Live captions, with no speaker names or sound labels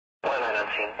on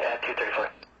scene at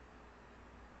 234.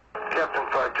 Captain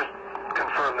 5, just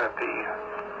confirm that the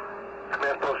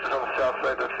command post is on the south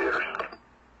side of the theaters.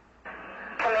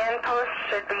 Command post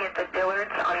should be at the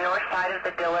Dillards, on north side of the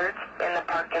Dillards, in the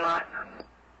parking lot.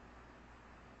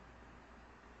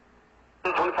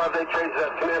 25-8 trades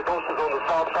that command post is on the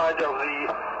south side of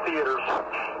the theaters,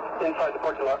 inside the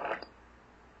parking lot.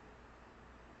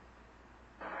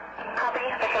 Copy.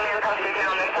 The command post is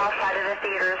on the south side of the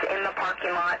theaters, in the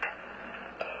parking lot.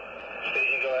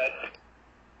 Staging, go ahead.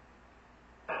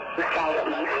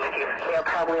 Southeast. They are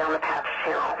probably on the path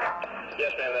south.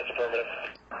 Yes, ma'am, that's affirmative.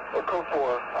 Well, code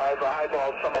 4, I've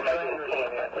eyeballed some of them.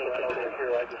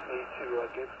 Here, I just need to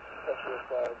get touch with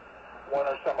one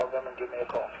or some of them and give me a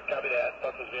call. Copy that.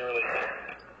 Bus is being released.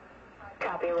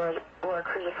 Copy, Aurora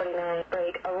Cruiser 49.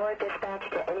 Break. Aurora dispatch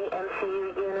to any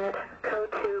MCU unit.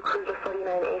 Code 2, Cruiser 49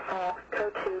 ASAP.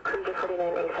 Code 2, Cruiser 49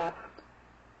 ASAP.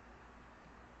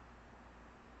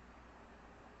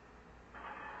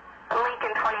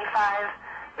 Lincoln 25.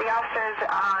 The officers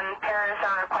on Paris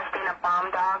are requesting a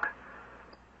bomb dog.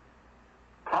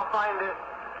 I'll find it.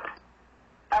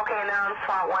 Okay, and they're on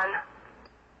SWAT 1.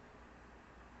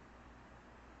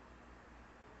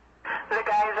 The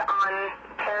guys on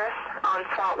Paris, on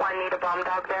SWAT 1, need a bomb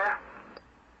dog there.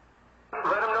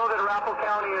 Let them know that Arapahoe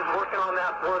County is working on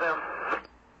that for them.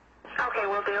 Okay,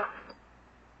 will do.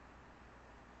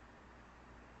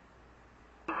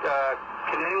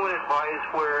 Can anyone advise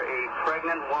where a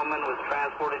pregnant woman was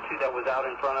transported to that was out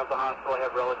in front of the hospital? I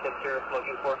have relatives here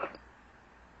looking for her.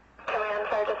 Command,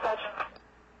 fire dispatch.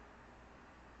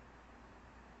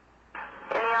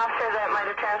 Any officer that might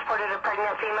have transported a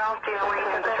pregnant female, do you know where you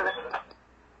can visit?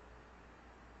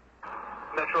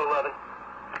 Metro 11.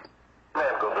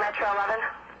 Ma'am, go. Metro 11?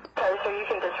 Okay, so you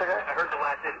can disregard. I heard the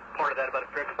last part of that about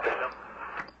a pregnant female.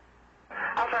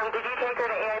 Affirm, did you take her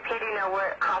to AIP? Do you know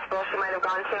what hospital she might have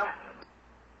gone to?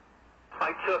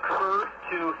 I took her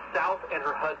to South and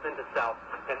her husband to South,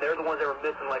 and they're the ones that were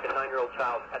missing like a 9-year-old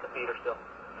child at the feeder still.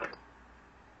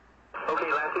 Okay,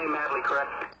 last name Madley,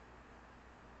 correct?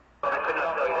 I could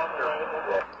not tell you that, sir.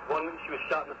 One, she was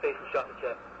shot in the face and shot in the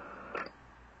chest.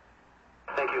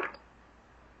 Thank you.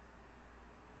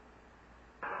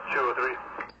 203.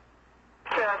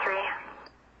 203.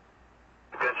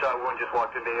 Gunshot wound just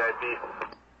walked into AIP.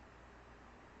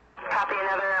 Copy,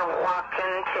 another walk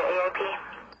into AIP.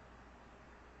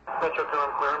 Metro 10,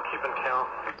 I'm clear. I'm keeping count.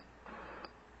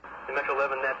 In Metro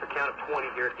 11, that's a count of 20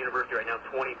 here at the university right now.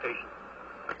 20 patients.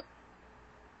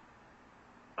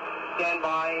 Stand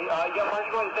by. Yeah, why don't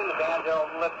you go ahead and send the van? They'll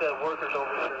let the workers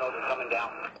over here know they're coming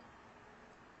down.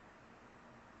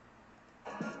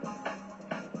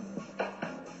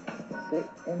 Sit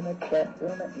in the chat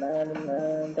room at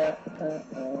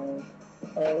 99.com.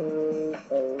 Oh.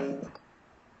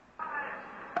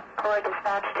 Aurora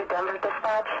dispatch to Denver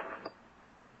dispatch.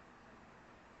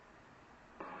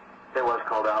 It was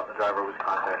called out. The driver was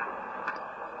contacted.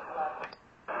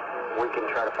 We can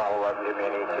try to follow up and give me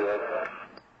an ETA.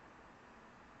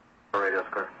 Radio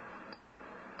square.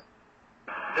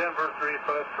 Denver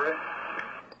 353.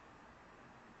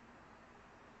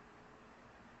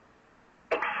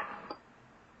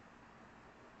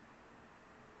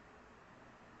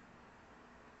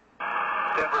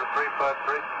 Denver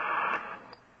 353.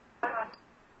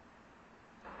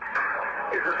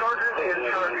 Is the sergeant in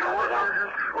charge, your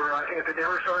sergeant, or I think it's the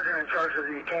Denver sergeant in charge of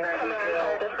the canine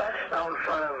detail out in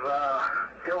front of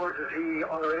Dillard's? Is he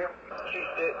on the radio?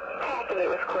 Copy, it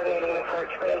was coordinating the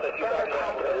search for the Denver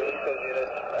copy.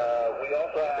 We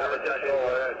also have additional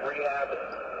rehab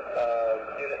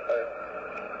unit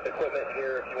equipment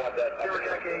here if you want that. Denver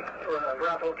Tech 8,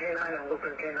 Arapahoe K9 and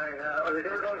Lucan K9. Are the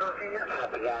Denver dogs on scene yet?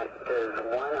 Copy that. There's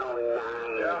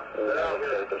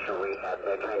 109 additional rehab.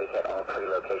 They're trying to hit all 3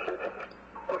 locations.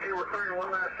 Okay, we're clearing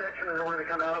one last section and then we're going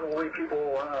to come out and we'll leave people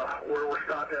where we're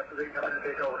stopped at so they can come in and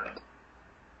take over.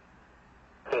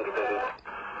 Thank you, baby.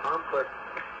 I'm clear.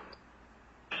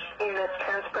 Units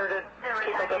transported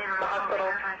people to the hospital.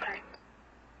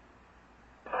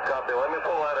 Copy. Let me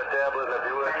pull out a tablet if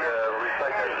you would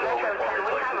recite that Metro 10,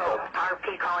 we have a RP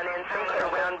calling in somewhere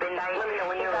around midnight. He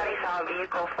thought he saw a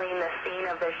vehicle fleeing the scene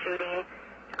of the shooting.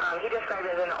 He described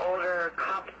it as an older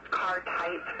cop car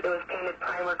type. It was painted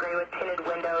primer gray with tinted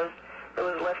windows. It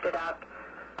was lifted up.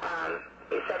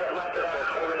 He said it left it at a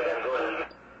rate of speed.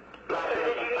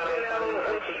 Did you know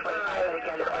which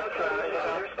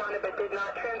responded but did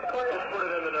not transport? Let's put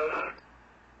it in the notes.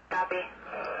 Copy.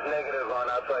 Negative on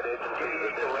outside agency.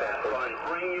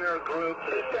 Bring your group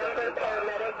to the Denver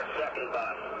paramedics second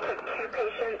bus. took 2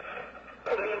 patients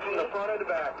to From the front or the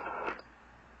back?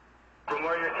 From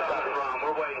where you're coming from,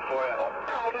 we're waiting for you.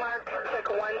 Tag mark took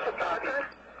 1 to Parker?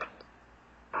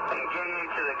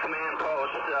 Engaging to the command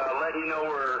post, letting you know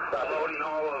we're loading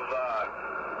all of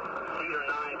 8 or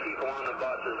 9 people on the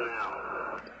buses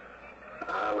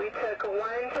now. We took 1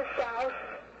 to South,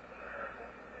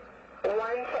 1 to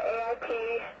AIP,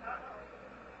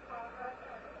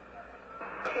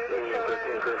 2 to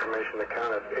Children. Information, the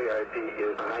count of AIP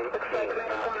is 19. Looks like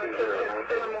Medic 102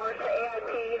 took 4 more to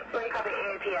AIP. Copy,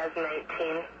 AIP has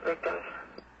 19 victims.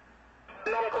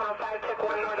 Medic 105 took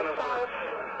 1 more to South.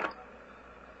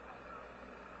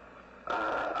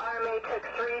 RMA took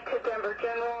 3 to Denver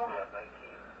General.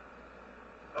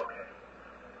 Okay.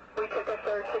 We took a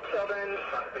 3rd to Children's.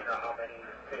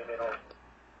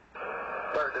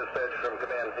 Fire dispatch from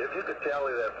command. If you could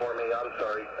tally that for me, I'm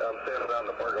sorry. I'm standing out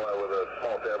in the parking lot with a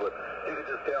small tablet. If you could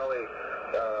just tally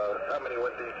how many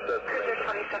went to each Cruiser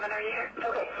destination. 27, are you here?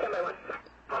 Okay, stand by 1.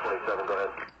 27, go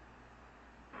ahead.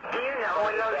 Do you know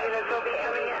when those units will be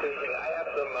coming in? I have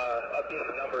some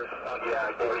updated numbers on Yeah,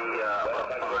 give me about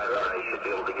 5 and I should be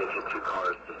able to get you 2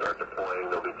 cars to start deploying.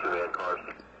 There'll be 2 man cars.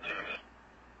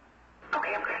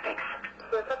 Okay, I'm good, thanks.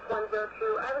 Yes, that's 102.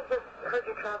 I was just heard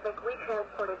your traffic. We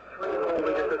transported 3.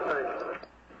 We get this thing.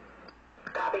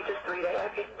 Copy, just 3 to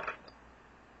AIP.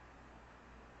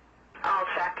 I'll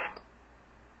check.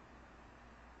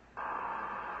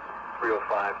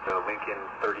 305 to Lincoln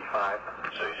 35.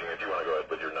 Staging, if you want to go ahead and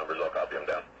put your numbers, I'll copy them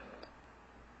down.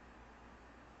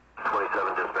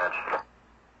 27 dispatch.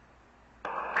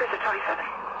 Cruiser 27.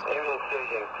 Ambulance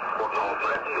staging. We're calling for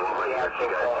that. You want my ear? You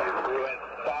guys do. We went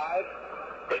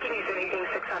 5. They can use anything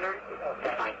 600.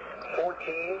 That's fine. 14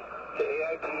 to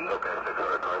AIP. Okay,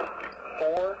 600 cars.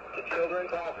 4 to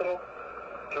Children's Hospital.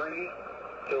 3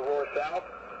 to Aurora South.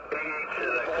 8 to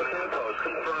the command post,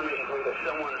 confirming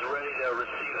someone's ready to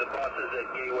receive the buses at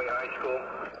Gateway High School.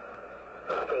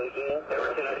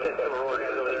 Everything I sent to Aurora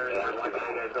guys over there, and like you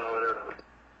guys going over there.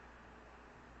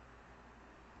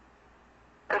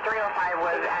 The 305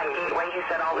 was at Gateway. He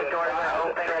said all the doors are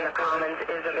open and the Commons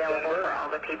is available for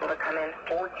all the people to come in.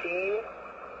 14.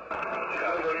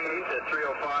 Copy to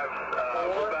 305.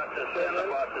 We're about to send the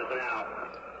buses now.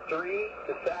 3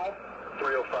 to South.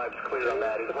 305's clear on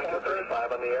that. Is Lincoln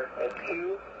 35 on the air? And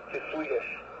 2 to Swedish.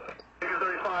 Lincoln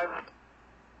 35.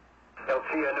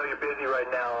 LT, I know you're busy right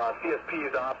now. CSP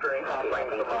is offering some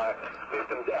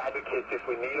victims advocates if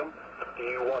we need them. Do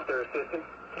you want their assistance?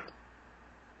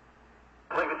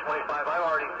 Lincoln 25, I've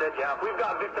already said, yeah. We've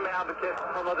got victim advocates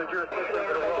from other jurisdictions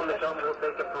that are willing to come. We'll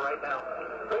take them for right now.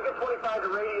 Lincoln 25 to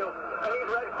radio. I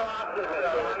need Red Cross at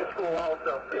high school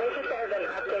also. They should have been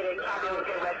updated. Copy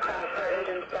with the Red Cross for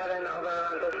Engine 7 over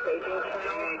on the staging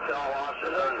channel. To all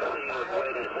officers on the scene with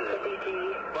witnesses.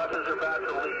 Buses are about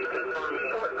to leave,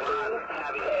 confirming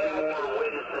having 2 more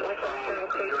witnesses from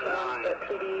Theater 9.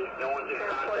 No one's in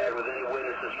contact with any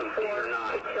witnesses from Theater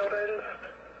 9. Children's.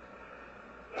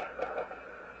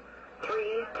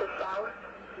 3 to South.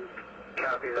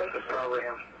 Copy, this is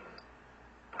program.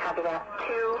 Copy that.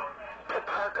 2 to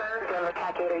Parker. Denver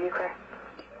TAC 8, are you clear?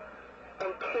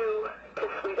 And 2 to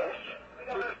Swedish.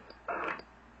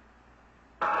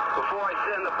 Before I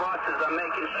send the buses, I'm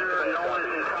making sure no one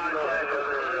is in contact with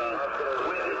any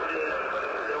witnesses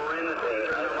that were in the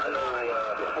theater number 9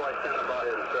 before I send the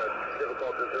buses. It's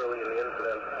difficult this early in the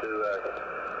incident to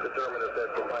determine if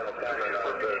that's the final count or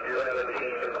not. Do you have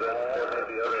indications that there may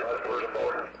be other buses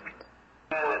involved?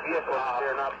 And the vehicles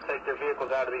here not to take their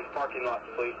vehicles out of these parking lots,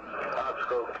 please.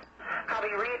 Copy,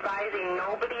 re-advising,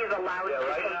 nobody is allowed to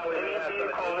take any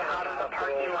vehicles out of the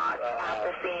parking lot at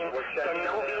the scene, and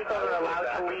no vehicles are allowed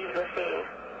to leave the scene.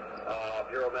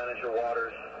 Bureau Manager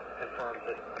Waters confirms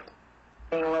it.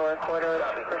 Being lower quarters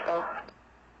or so.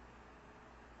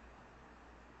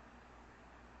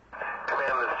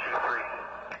 Command is 2-3.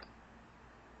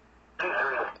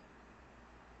 2-3.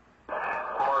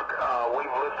 Mark,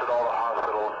 we've listed all the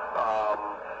hospitals.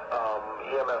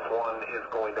 EMS 1 is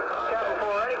going to contact...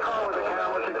 For any call with the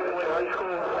camera to Gateway High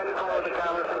School, any call with the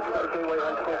camera to Gateway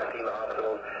High School. Contacting the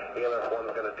hospitals, EMS 1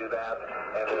 is going to do that,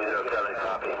 and then we'll get a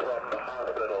copy from the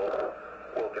hospital.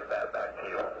 We'll get that back to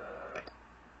you.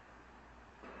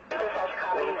 Dispatch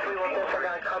copies, we will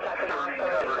disregard contact with the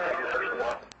hospital.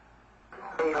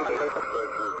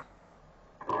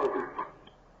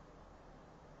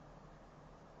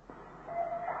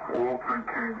 Wilson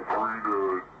King 3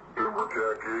 to Denver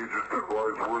TAC 8, just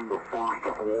advise we're in the first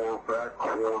floor back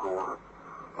corridor.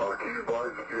 Can you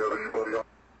advise if you have anybody on?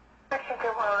 Section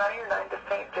 219, 9 to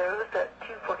St. Joe's at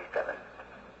 247.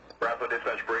 Bravo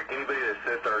dispatch break. Anybody to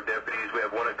assist our deputies? We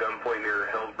have one at gunpoint near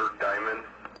Hellsberg Diamond.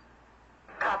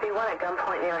 Copy, 1 at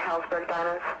gunpoint near Hellsberg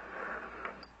Diamonds.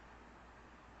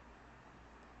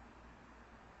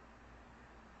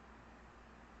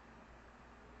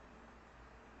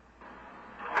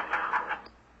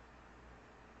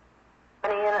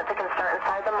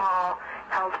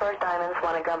 Ellsworth Diamonds,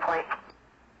 1 at gunpoint.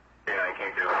 Yeah, I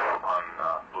came to on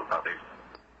Blue Southeast.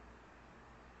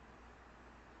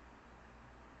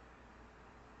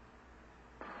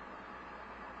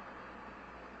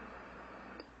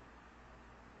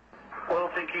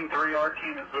 Loyalty King 3, our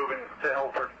team is moving to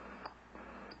Helford.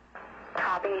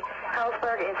 Copy.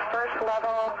 Hellsburg is first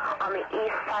level on the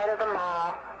east side of the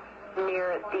mall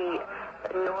near the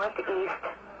northeast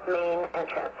main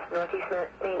entrance. Northeast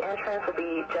main entrance will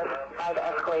be just by the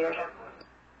escalators.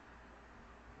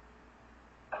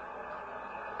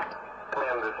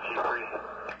 Command, this is G3.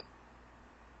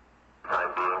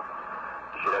 Time being.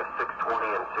 You should have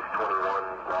 620 and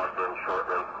 621 logged in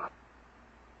shortly.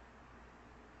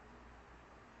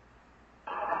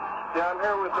 Yeah, I'm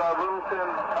here with Littleton,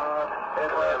 and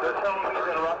they're telling me that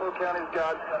Arapahoe County's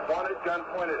got one at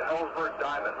gunpoint at Ellsworth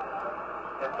Diamond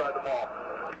inside the mall.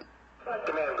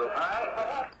 Command, go.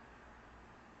 Alright.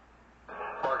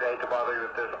 Mark, I hate to bother you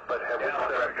with this, but have we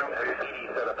set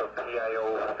up a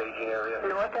PIO staging area?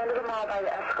 North end of the mall by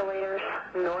the escalators.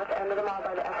 North end of the mall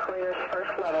by the escalators,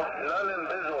 first level. None in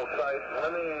visual sight.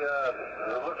 Let me,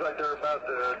 it looks like they're about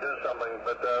to do something,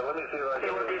 but let me see if I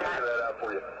can figure that out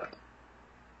for you.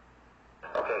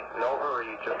 Okay, no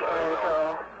hurry, just let me know.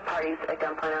 So, parties at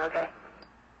gunpoint, okay.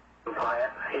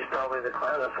 Compliant. He's probably the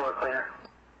floor cleaner.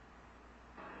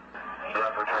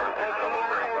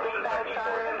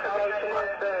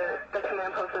 The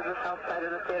command post is the south side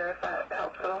of the theater, if that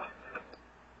helps at all.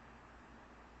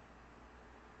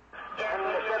 And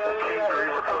the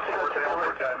we're supposed to go to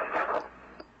Ellsworth Diamond.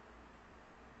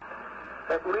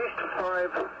 At least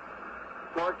 5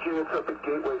 marked units up at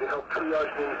Gateway to help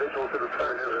triage the individuals that are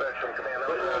trying to inspection. Command,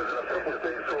 Sir, I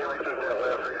wish the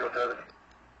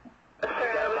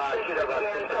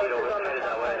command post is on the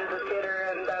south side of the theater,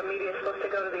 and media is supposed to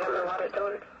go to the other lot at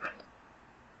Dillard.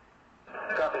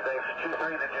 Copy, thanks.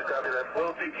 2-3, did you copy that?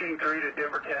 Loyalty King 3 to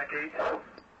Denver TAC 8. No,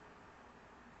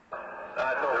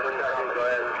 free copy, go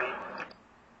ahead.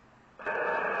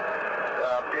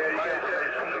 Yeah, you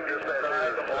guys moved inside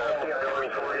the mall.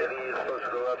 He's supposed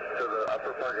to go up to the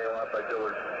upper parking lot by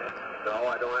Dillard. No,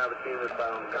 I don't have a team that's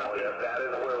found Copy, that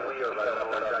is where we are, but I don't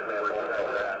want that.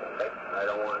 I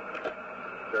don't want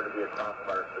there to be a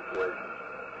crossfire situation.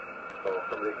 So if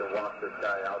somebody can walk this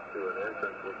guy out to an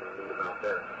entrance, we can meet him out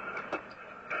there.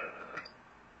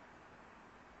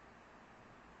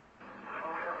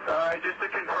 Alright, just to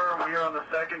confirm, we are on the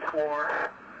 2nd floor,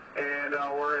 and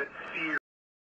we're at C